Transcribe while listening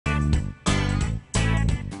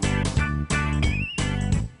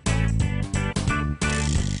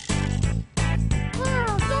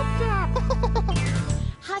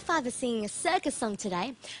Hi-5 is singing a circus song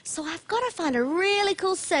today, so I've got to find a really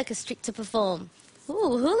cool circus trick to perform.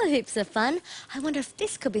 Ooh, hula hoops are fun. I wonder if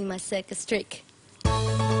this could be my circus trick. If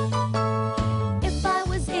I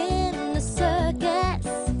was in a circus,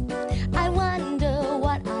 I wonder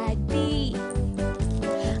what I'd be.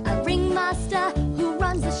 A ringmaster who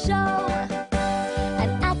runs the show,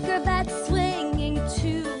 an acrobat swinging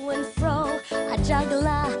to and fro, a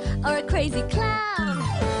juggler or a crazy clown.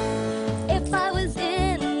 If I was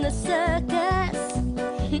in the circus,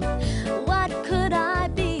 what could I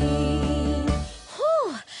be?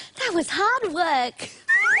 Whew, that was hard work.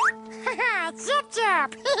 Zip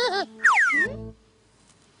zap!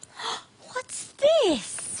 What's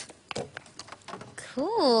this?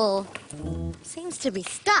 Cool. Seems to be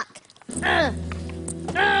stuck. A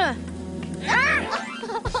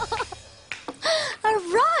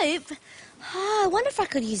rope? Oh, I wonder if I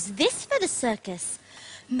could use this for the circus.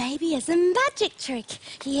 Maybe as a magic trick.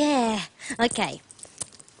 Yeah. Okay.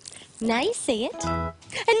 Now you see it. And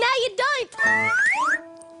now you don't.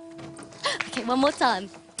 Okay, one more time.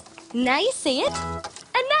 Now you see it.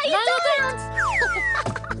 And now you don't.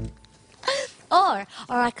 Or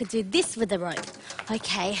I could do this with the rope.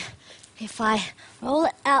 Okay. If I roll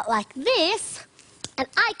it out like this, and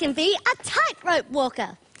I can be a tightrope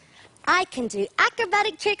walker. I can do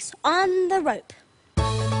acrobatic tricks on the rope.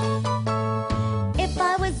 If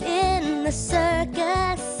I was in the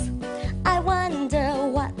circus, I wonder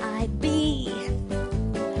what I'd be.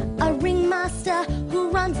 A ringmaster who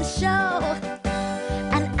runs the show,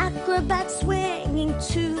 an acrobat swinging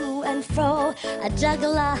to and fro, a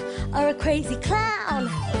juggler or a crazy clown.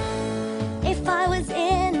 If I was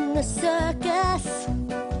in the circus,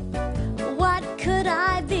 what could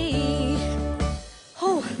I be?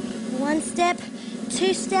 Oh, one step,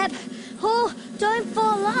 two step. Oh, don't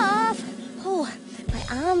fall off. Oh, my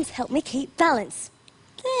arms help me keep balance.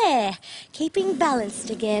 There, keeping balanced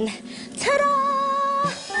again. Ta-da!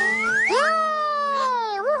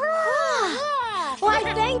 Why,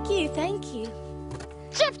 thank you, thank you.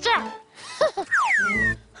 Zip zap!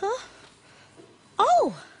 Huh?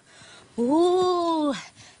 Oh! Ooh,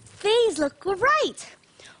 these look great.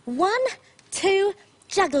 1, 2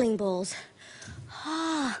 juggling balls.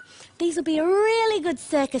 Ah, these will be a really good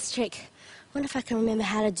circus trick. Wonder if I can remember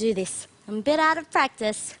how to do this. I'm a bit out of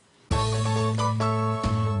practice.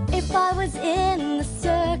 If I was in the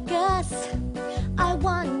circus, I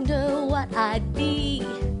wonder what I'd be.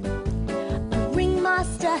 A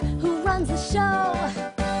ringmaster who runs the show,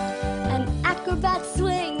 an acrobat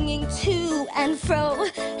swinging to and fro,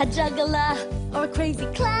 a juggler or a crazy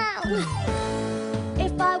clown.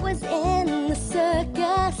 If I was in the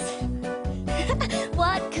circus,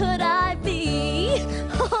 what could I be?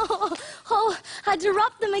 Oh, I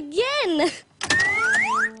dropped them again.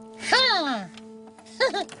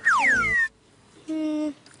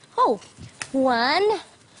 Oh, 1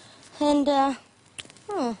 and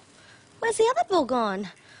where's the other ball gone?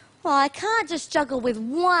 Well, I can't just juggle with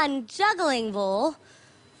one juggling ball.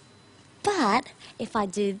 But if I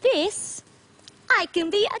do this, I can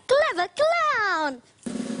be a clever clown.